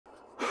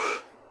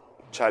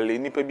Charlie,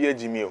 nipa bi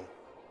agimi.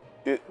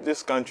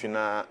 This country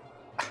now.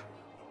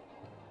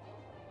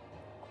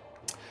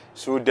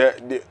 So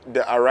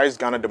the Arise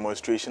Ghana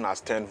demonstration has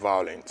turned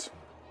violent.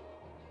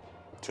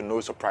 To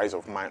no surprise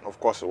of mine, of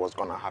course it was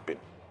gonna happen.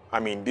 I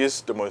mean,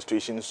 this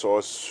demonstration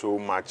saw so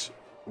much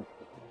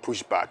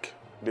pushback.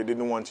 They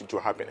didn't want it to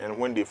happen, and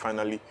when they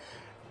finally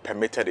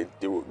permitted it,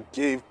 they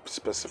gave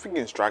specific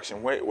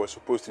instruction where it was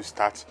supposed to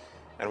start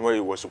and where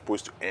it was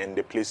supposed to end.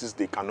 The places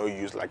they cannot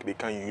use, like they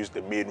can't use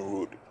the main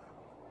road.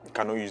 They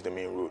cannot use the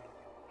main road.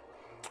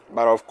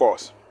 But of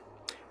course,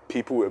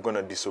 people were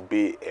gonna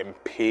disobey and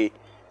pay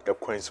the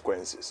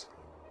consequences,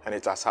 and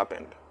it has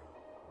happened.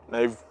 Now,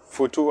 if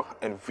photo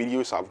and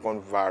videos have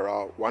gone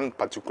viral, one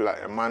particular,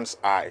 a man's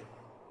eye.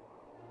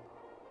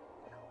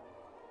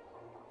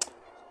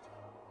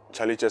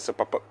 Charlie just a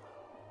papa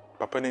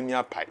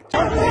nenia pipe.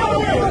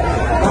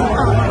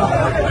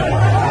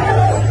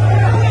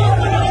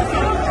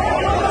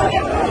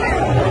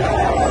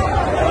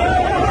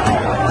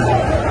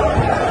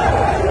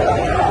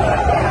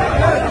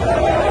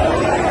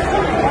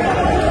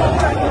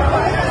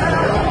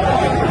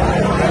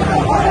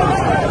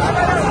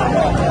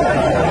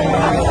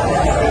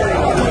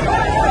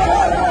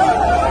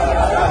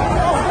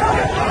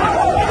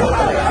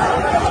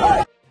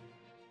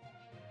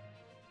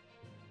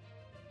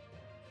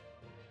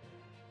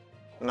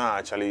 Nah,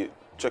 actually,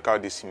 check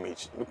out this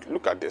image.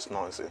 Look at this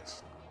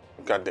nonsense.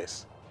 Look at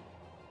this.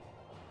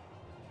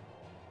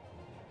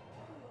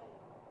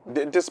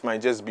 This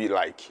might just be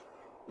like,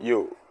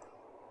 yo,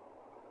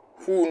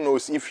 who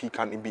knows if he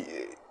can be,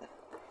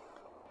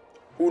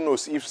 who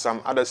knows if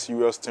some other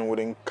serious thing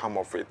wouldn't come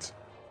of it.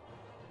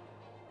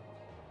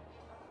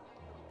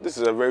 This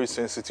is a very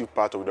sensitive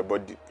part of the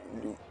body.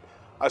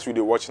 As we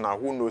watch now,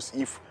 who knows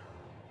if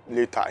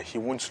later he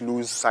won't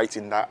lose sight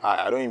in that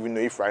eye. I don't even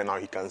know if right now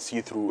he can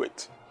see through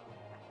it.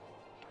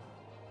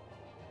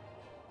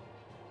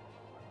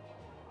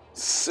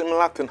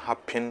 Similar thing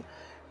happened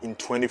in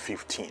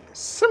 2015.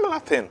 Similar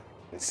thing.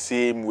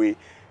 Same way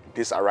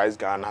this Arise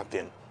Ghana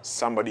thing.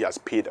 Somebody has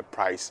paid a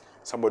price.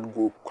 Somebody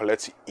go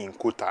collect in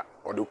quota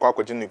or the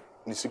bottom.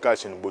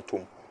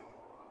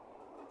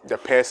 The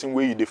person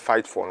where you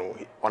fight for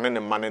on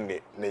the man and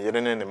the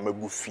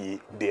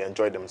they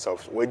enjoy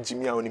themselves. Where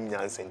Jimmy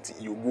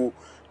you go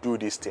do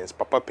these things.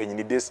 Papa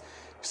Penny, this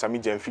Sammy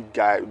Jemfi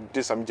guy,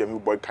 this Sammy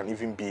Jemfi boy can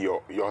even be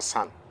your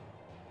son.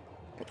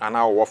 And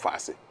now what I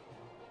say?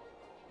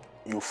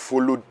 You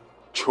follow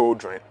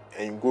children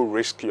and you go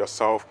risk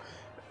yourself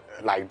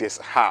like this.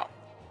 How?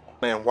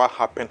 And what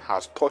happened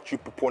has taught you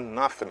people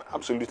nothing,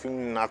 absolutely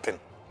nothing.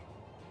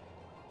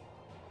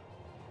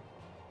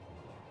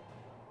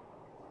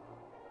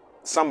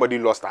 Somebody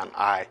lost an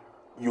eye,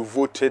 you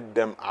voted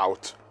them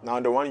out. Now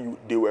the one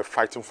they were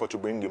fighting for to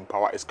bring in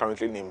power is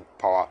currently in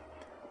power,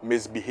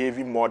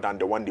 misbehaving more than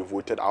the one they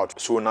voted out.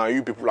 So now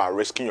you people are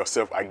risking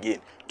yourself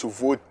again to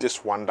vote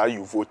this one that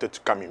you voted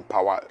to come in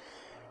power,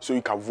 so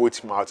you can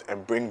vote him out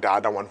and bring the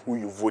other one who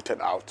you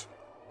voted out,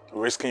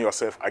 risking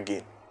yourself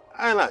again.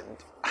 And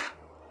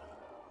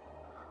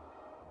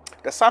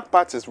the sad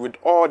part is, with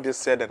all this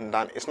said and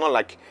done, it's not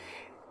like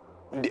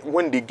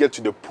when they get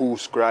to the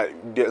polls,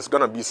 there's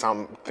gonna be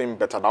something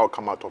better that will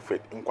come out of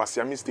it. In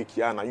Kwasia mistake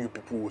here, now you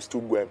people will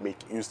still go and make.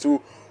 You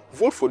still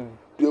vote for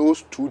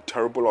those two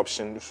terrible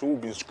options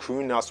who've been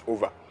screwing us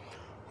over,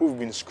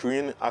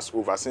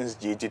 since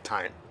JJ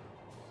time.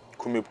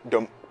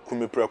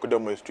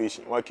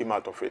 Demonstration, what came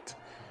out of it?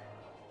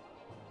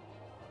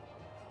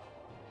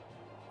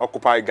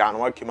 Occupy Ghana,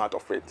 what came out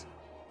of it?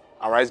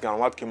 Arise Ghana,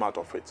 what came out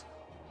of it?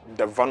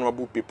 The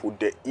vulnerable people,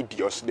 the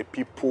idiots, the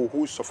people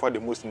who suffer the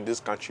most in this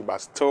country but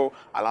still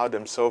allow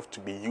themselves to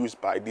be used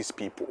by these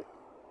people.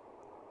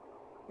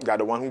 They are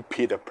the one who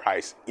pay the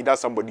price. Either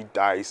somebody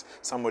dies,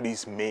 somebody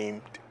is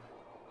maimed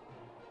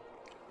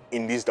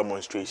in this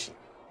demonstration.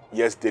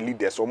 Yes, the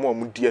leaders, or more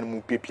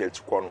people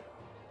to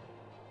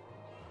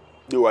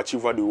they will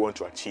achieve what they want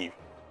to achieve.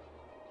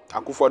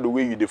 Akufo, the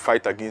way you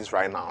fight against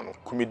right now,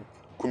 Kumi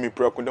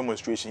Preko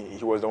demonstration,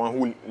 he was the one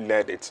who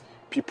led it.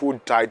 People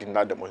died in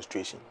that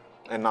demonstration,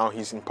 and now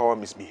he's in power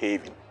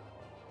misbehaving.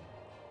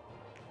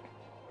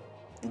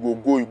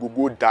 You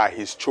go die.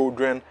 His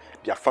children,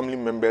 their family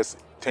members,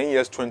 10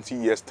 years, 20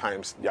 years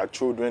times, their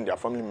children, their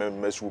family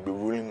members will be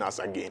ruling us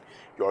again.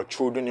 Your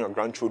children, your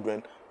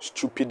grandchildren,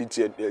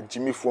 stupidity,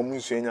 Jimmy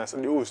Fomusuenya,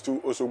 and they will still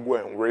also go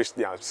and raise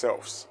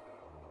themselves.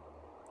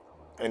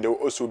 And they will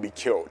also be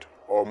killed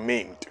or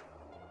maimed,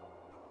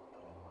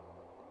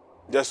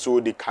 just so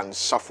they can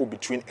shuffle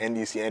between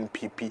NDC and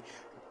PP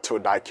till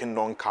that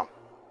kingdom come.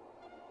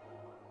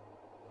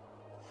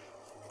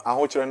 I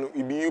hope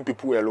you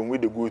people alone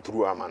with the go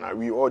through and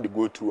we all the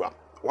go through.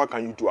 What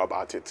can you do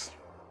about it?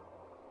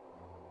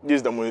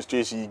 This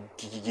demonstration,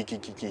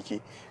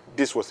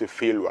 this was a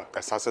failure,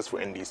 a successful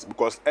NDC,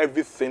 because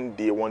everything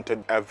they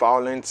wanted, a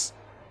violent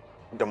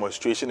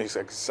demonstration, is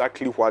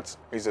exactly what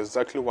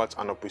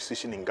an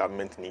opposition in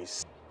government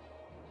needs.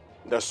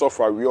 The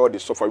suffer, we all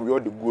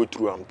go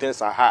through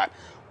things are hard.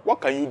 What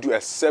can you do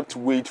except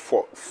wait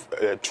for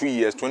 2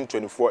 years,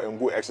 2024, and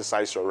go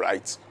exercise your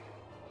rights?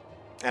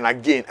 And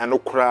again, and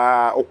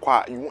okra,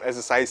 you won't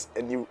exercise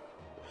any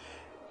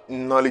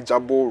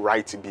knowledgeable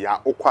right to be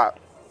okwa.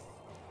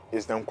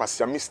 Is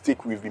the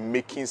mistake we've been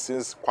making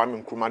since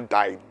Kwame Nkrumah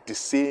died. The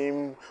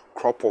same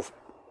crop of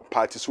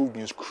parties who've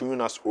been screwing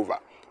us over.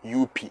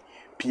 UP,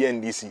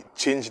 PNDC,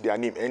 changed their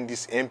name,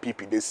 NDC,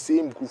 MPP, the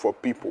same group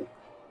of people.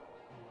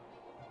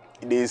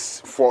 It is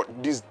for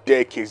these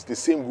decades, the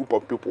same group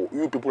of people.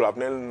 You people have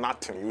done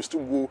nothing. You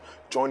still go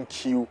John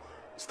Q,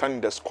 stand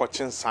in the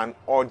scorching sun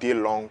all day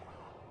long.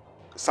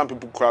 Some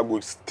people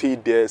will stay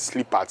there,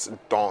 sleep at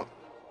dawn.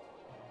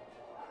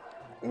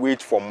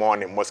 Wait for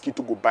morning,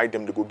 mosquito go bite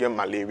them, they go get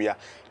malaria,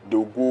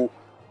 they'll go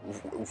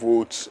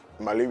vote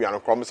malaria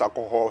and promise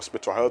alcohol,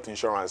 hospital, health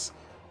insurance,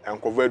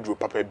 and cover through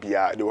paper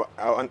beer.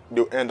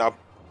 They'll end up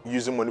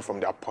using money from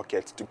their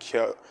pocket to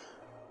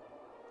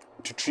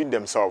treat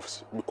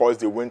themselves because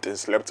they went and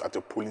slept at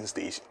a polling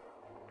station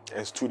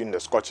and stood in the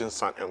scorching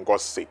sun and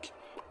got sick,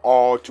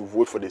 all to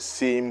vote for the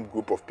same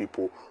group of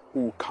people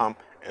who come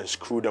and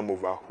screw them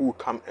over, who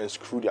come and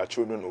screw their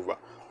children over,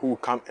 who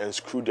come and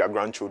screw their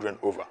grandchildren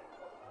over.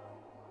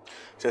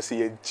 Just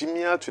say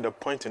Jimmy to the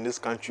point in this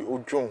country,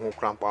 oh John who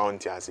cramp on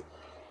Tiazi.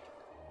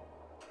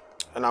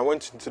 And I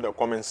went into the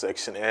comment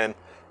section and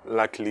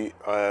luckily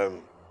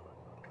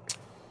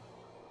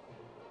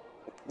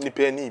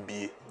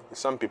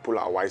some people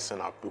are wising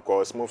up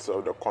because most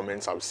of the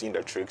comments have seen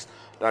the tricks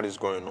that is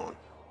going on.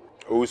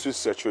 Also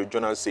Secretary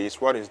Jonas says,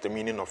 what is the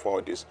meaning of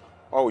all this?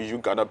 Why would you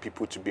gather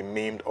people to be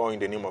maimed all in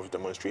the name of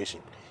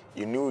demonstration?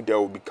 You knew there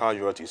would be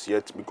casualties,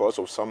 yet because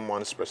of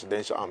someone's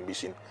presidential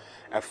ambition,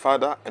 a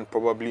father and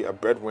probably a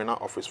breadwinner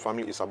of his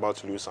family is about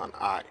to lose an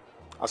eye.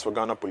 As for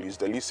Ghana police,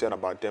 the least said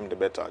about them, the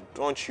better.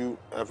 Don't you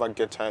ever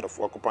get tired of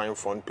occupying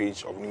front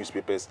page of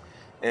newspapers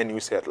and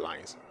news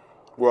headlines?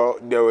 Well,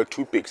 there were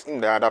two pics.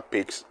 In the other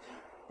pics,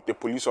 the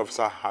police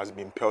officer has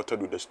been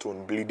pelted with a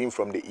stone, bleeding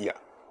from the ear.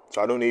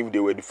 So I don't know if they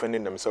were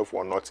defending themselves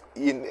or not.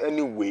 In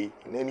any way,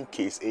 in any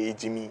case,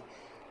 Jimmy,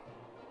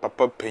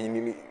 Papa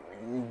Penny,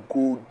 you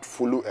go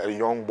follow a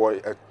young boy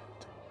at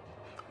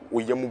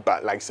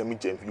Uyamuba like Semi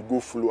James, you go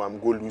follow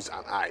and go lose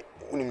an eye.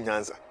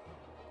 Unimnyanza.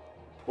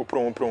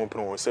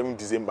 7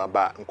 December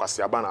ba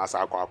nkwasiaba asa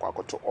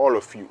akwa to all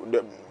of you.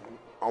 The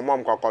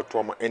amam kwa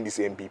trauma and the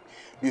same people.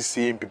 These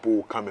same people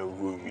will come and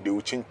rule you. They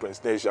will change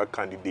presidential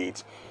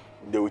candidates.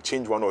 They will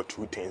change one or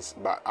two things,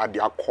 but at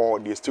their core,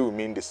 they still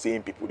remain the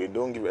same people. They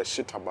don't give a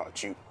shit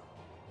about you.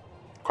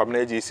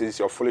 Kwabena says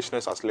your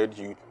foolishness has led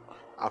you.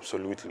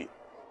 Absolutely.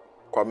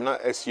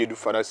 Kwabena Esiedu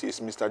father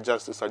says Mr.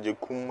 Justice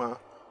Ajekuma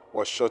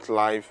was shot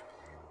live,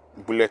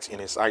 bullet in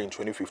his eye in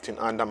 2015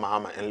 under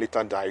Mahama and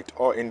later died.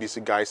 All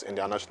NDC guys and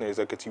their national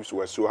executives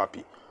were so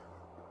happy.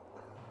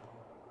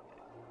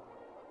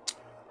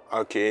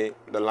 Okay,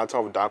 the latter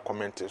of that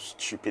comment is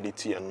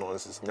stupidity and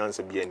nonsense.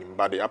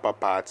 But the upper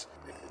part,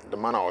 the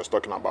man I was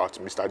talking about,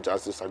 Mr.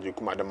 Justice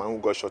Ajekuma, the man who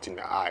got shot in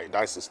the eye,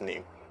 that's his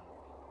name.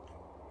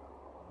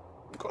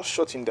 He got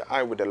shot in the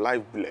eye with a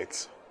live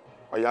bullet.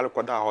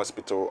 Oyalokoda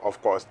Hospital,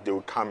 of course, they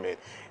will come and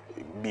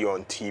be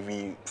on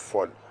TV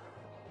for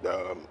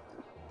the,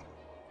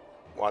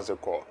 what's it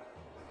called?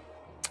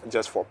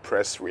 Just for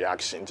press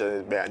reaction.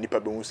 Just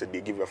people say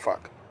they give a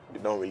fuck. They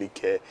don't really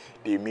care.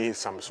 They made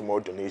some small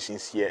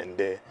donations here and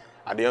there.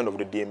 At the end of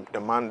the day, the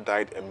man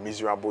died a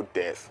miserable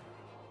death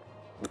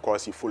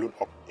because he followed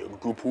up a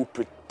group who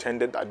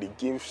pretended that they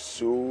gave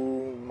so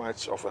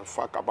much of a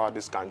fuck about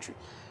this country.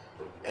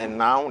 And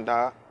now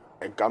that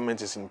a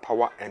government is in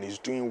power and is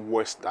doing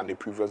worse than the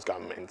previous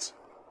government,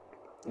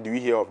 do you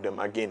hear of them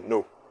again?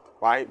 No.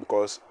 Why?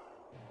 Because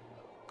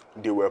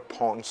they were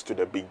pawns to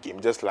the big game,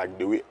 just like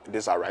the way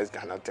this Arise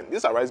Ghana thing.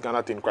 This Arise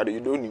Ghana thing, you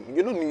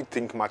don't need to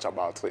think much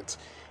about it,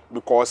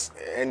 because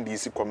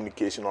NDC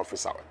communication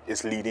officer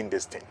is leading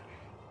this thing.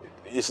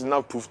 It's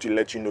not proof to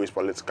let you know it's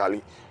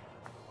politically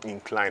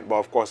inclined, but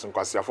of course, in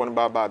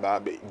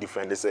Kwasiafon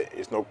defenders say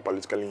it's not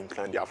politically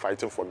inclined. They are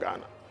fighting for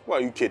Ghana. Why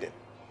are you kidding?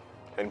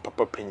 And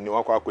Papa Penny, no,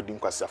 I couldn't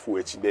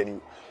Kwasiafu. Then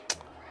you,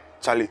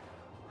 Charlie.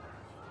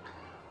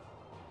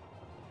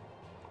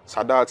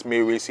 Sadat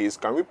Mayway says,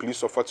 can we please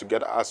suffer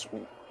together as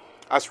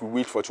we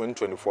wait for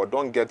 2024?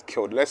 Don't get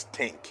killed. Let's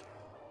think.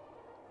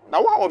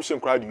 Now, what option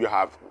do you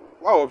have?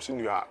 What option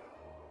do you have?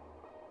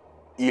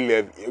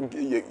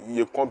 11.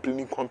 You're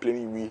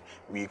complaining.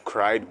 We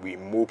cried, we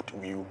moped,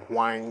 we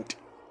whined.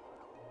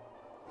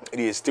 It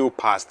is still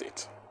past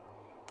it.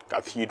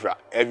 Cathedral.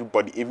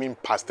 Everybody, even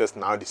pastors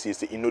now, they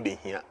say, you know, they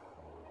hear.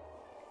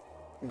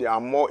 There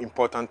are more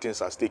important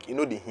things at stake. You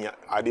know, they hear.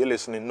 Are they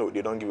listening? No,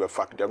 they don't give a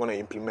fuck. They're going to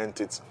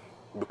implement it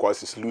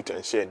because it's loot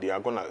and share. They are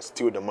going to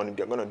steal the money.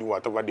 They're going to do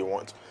whatever they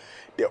want.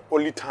 The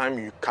only time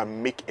you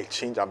can make a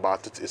change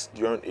about it is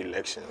during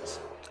elections.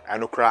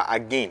 And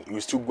again,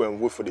 you still go and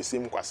vote for the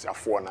same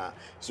Kwasiafo now.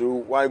 So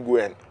why go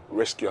and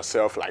risk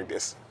yourself like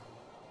this?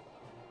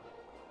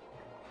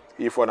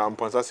 If what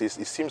Amponsa says,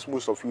 it seems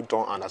most of you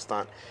don't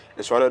understand.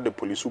 It's rather the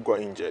police who got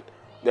injured.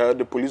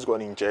 The police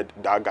got injured,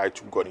 that guy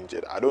too got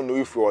injured. I don't know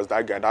if it was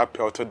that guy that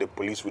pelted the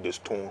police with a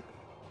stone.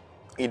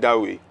 Either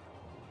way,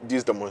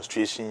 this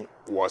demonstration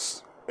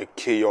was a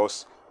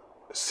chaos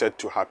said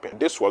to happen.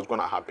 This was going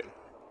to happen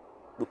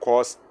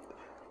because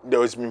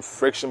there has been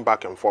friction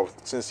back and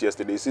forth since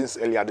yesterday, since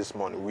earlier this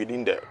morning,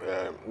 within the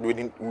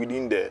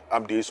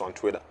updates on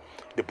Twitter.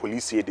 The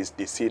police say this,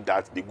 they say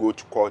that, they go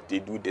to court, they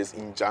do this,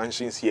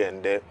 injunctions here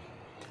and there.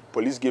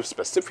 Police give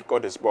specific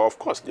orders, but of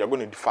course they are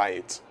going to defy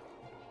it.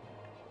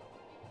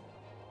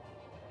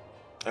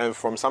 And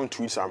from some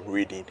tweets I'm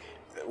reading,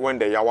 when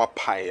the yawa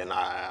pie and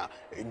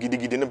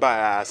gidi ne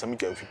ba some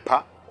can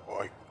pa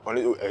or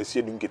only I see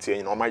them get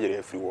in my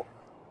everywhere.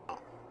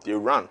 They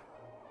run.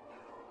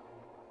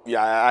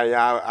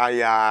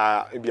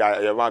 Yeah,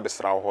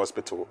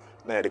 hospital.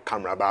 Na the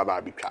camera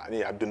baba be twa.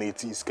 Na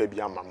donate iska bi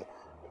amamo.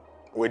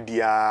 We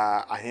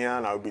dia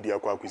ahia na obi dia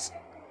kwa kwisi.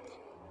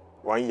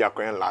 1 year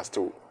kwan last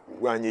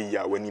 1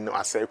 year when you know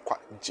I say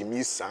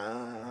Jimmy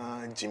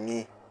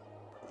Jimmy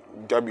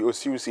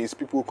WOC says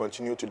people will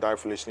continue to die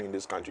foolishly in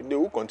this country. They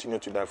will continue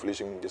to die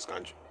foolishly in this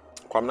country.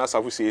 Kwamna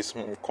Safu says,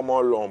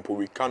 common law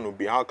we can't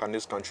obey. How can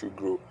this country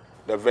grow?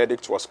 The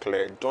verdict was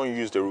clear. Don't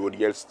use the road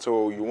yet,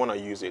 so you want to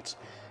use it.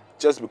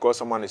 Just because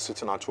someone is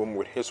sitting at home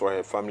with his or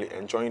her family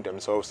enjoying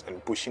themselves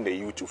and pushing the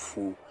youth to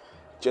fool,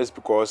 just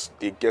because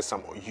they get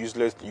some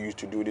useless youth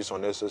to do this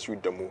unnecessary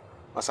demo,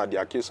 as at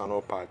their case and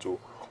all part.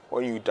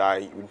 When you die,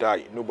 you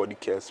die. Nobody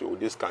cares for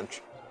this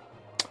country.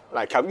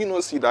 Like, have you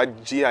not seen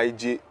that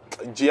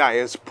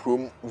GIS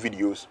prom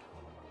videos?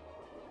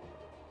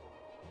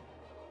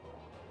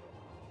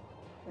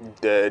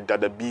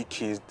 The big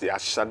kids, they are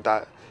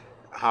shudder,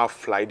 how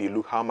fly they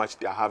look, how much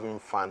they are having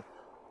fun.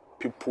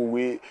 People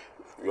with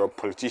your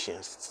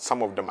politicians,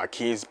 some of them are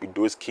kids with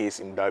those kids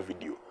in that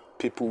video.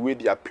 People with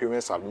their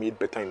parents have made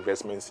better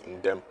investments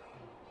in them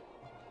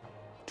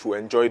to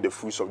enjoy the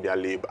fruits of their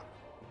labor.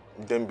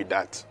 Then be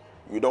that.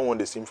 You don't want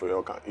the same for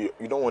your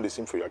you don't want the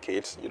same for your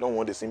kids. You don't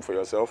want the same for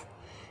yourself.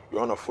 You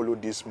want to follow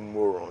these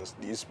morons,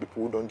 these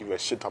people who don't give a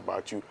shit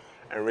about you,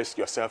 and risk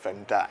yourself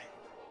and die.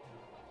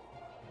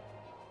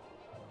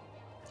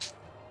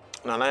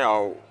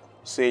 Nanayao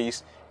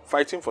says,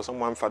 fighting for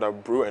someone, father,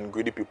 bro, and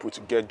greedy people to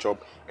get job,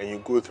 and you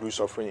go through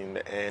suffering in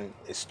the end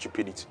is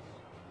stupidity.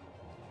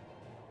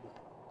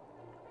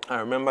 I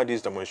remember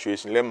this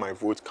demonstration. Let my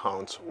vote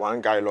count.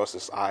 One guy lost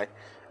his eye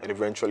and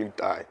eventually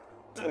died.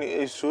 And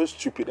it's so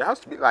stupid. It has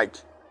to be like,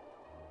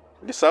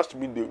 this has to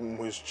be the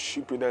most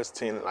stupidest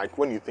thing, like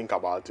when you think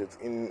about it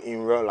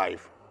in real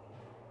life.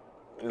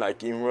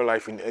 Like in real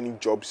life, in any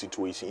job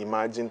situation.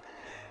 Imagine,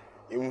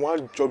 in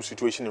what job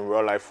situation in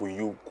real life will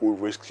you go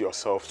risk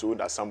yourself so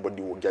that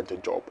somebody will get the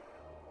job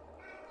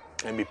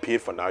and be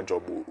paid for that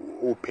job?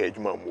 Or paid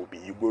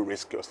you go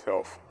risk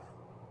yourself.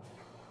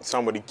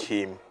 Somebody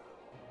came,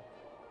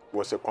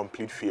 was a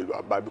complete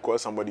failure, but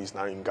because somebody is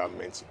now in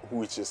government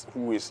who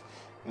is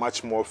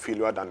much more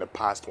failure than the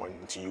past one,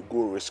 so you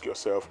go risk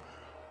yourself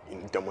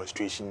in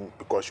demonstration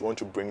because you want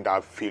to bring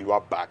that failure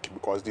back,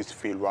 because this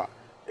failure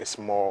is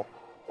more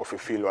of a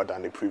failure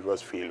than the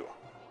previous failure.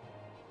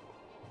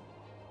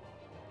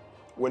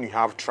 When you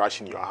have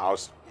trash in your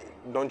house,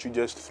 don't you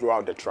just throw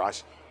out the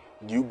trash?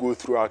 Do you go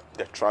throw out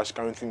the trash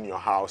currently in your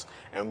house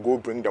and go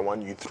bring the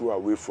one you threw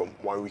away from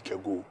 1 week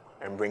ago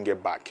and bring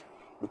it back?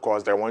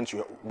 Because the ones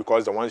you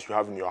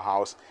have in your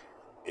house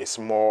is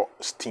more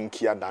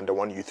stinkier than the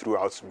one you threw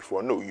out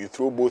before. No, you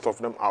throw both of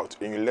them out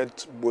and you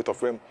let both of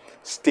them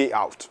stay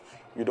out.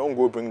 You don't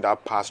go bring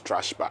that past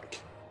trash back.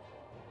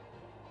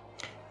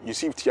 You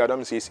see, if T.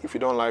 Adam says, if you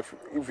don't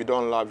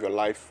love your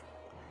life,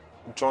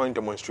 join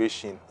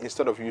demonstration.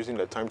 Instead of using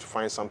the time to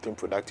find something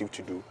productive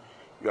to do,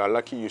 you are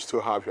lucky you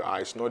still have your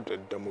eyes, not the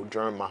demo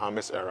during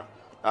Muhammad's era.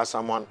 That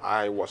someone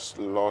eye was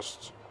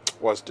lost,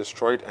 was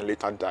destroyed and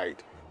later died.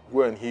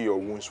 Go and heal your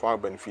wounds while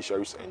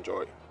beneficiaries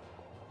enjoy.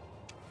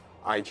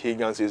 Ike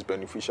Hagan says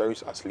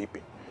beneficiaries are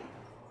sleeping.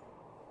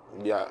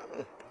 Yeah,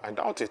 I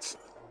doubt it.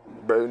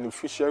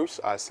 Beneficiaries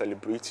are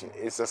celebrating.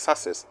 It's a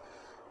success.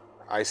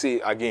 I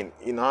say again,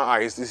 in our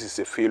eyes, this is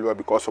a failure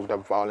because of the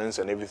violence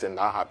and everything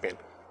that happened.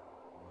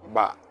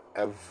 But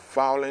a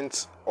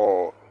violent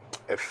or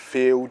a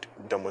failed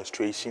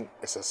demonstration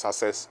is a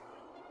success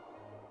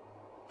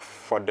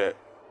for the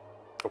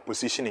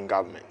opposition in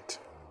government.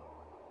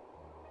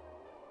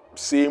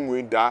 Same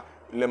way that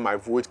let my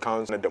vote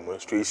count in the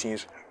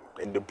demonstrations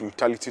and the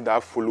brutality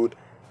that followed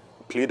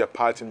played a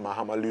part in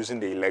Mahama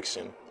losing the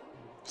election.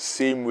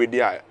 Same way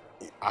they are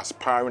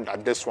aspiring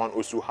that this one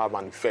also have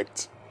an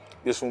effect.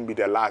 This won't be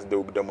the last. There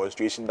will be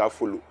demonstration that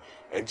follow.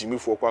 And Jimmy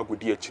Fokwa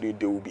could actually,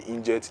 they will be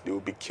injured, they will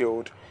be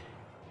killed.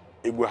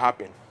 It will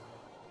happen.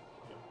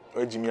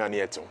 Jimmy and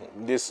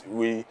this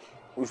way,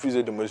 if it's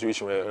a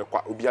demonstration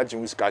where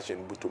Jimmy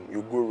catching,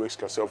 you go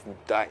risk yourself and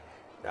die.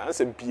 That's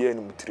a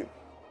BN.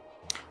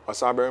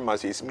 Osabere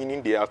says,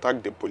 meaning they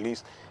attacked the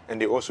police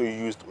and they also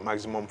used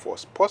maximum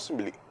force.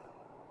 Possibly.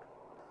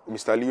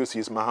 Mr. Leo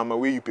says, Mahama,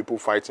 where you people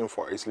fighting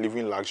for is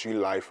living luxury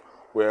life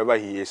wherever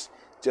he is.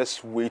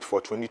 Just wait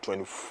for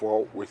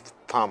 2024 with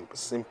thumb.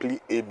 Simply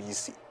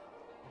ABC.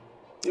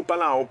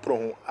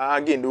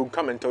 Again, they will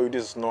come and tell you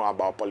this is not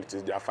about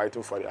politics. They are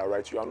fighting for their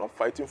rights. You are not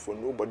fighting for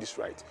nobody's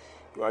right.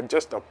 You are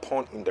just a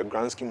pawn in the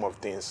grand scheme of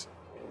things.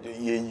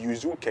 You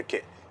use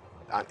keke.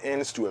 an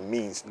ends to a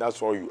means.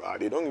 That's all you are.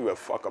 They don't give a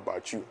fuck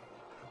about you.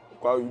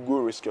 While you go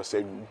risk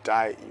yourself, you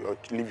die, you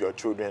leave your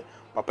children.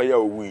 Papa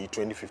Yawi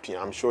 2015,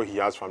 I'm sure he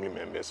has family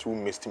members who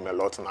missed him a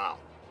lot now.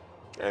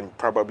 And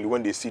probably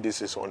when they see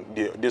this on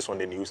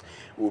the news,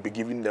 it will be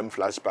giving them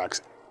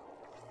flashbacks.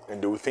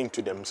 And they will think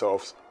to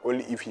themselves,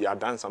 only if he had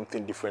done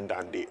something different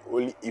than they,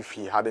 only if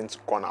he hadn't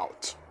gone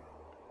out.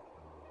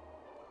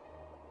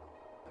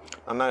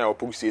 And now your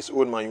book says,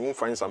 old man, you won't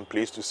find some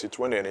place to sit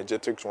when the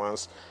energetic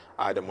ones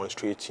are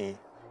demonstrating.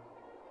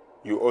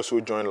 You also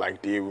join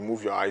like they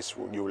remove your eyes,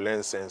 you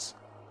learn sense.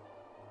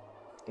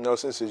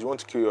 Nelson says, you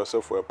want to kill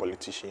yourself for a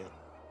politician.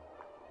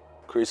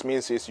 Chris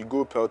Main says, you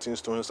go pelting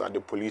stones at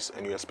the police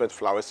and you expect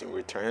flowers in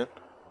return.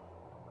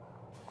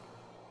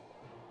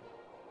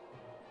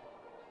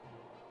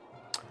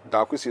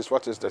 Darko says,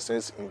 what is the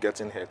sense in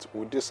getting hurt?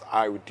 Would this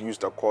eye reduce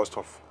the cost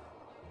of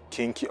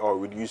kinky or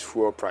reduce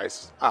fuel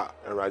prices?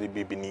 Already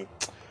baby ni.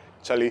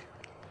 Charlie,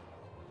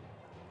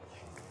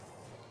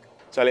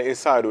 it's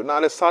sad though. Now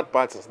the sad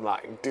part is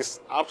like this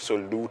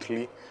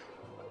absolutely,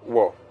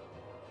 well,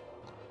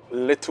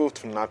 little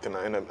to nothing,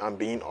 and I'm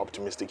being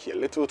optimistic here,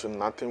 little to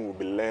nothing will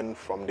be learned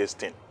from this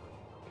thing.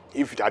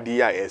 If the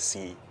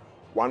DISC,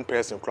 one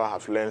person could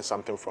have learned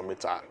something from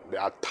it, there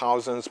are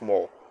thousands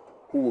more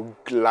who will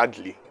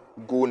gladly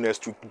go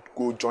next week,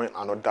 go join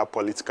another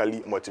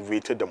politically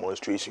motivated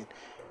demonstration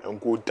and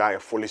go die a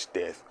foolish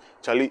death.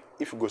 Charlie,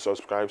 if you go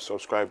subscribe,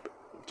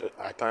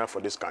 I tire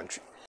for this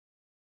country.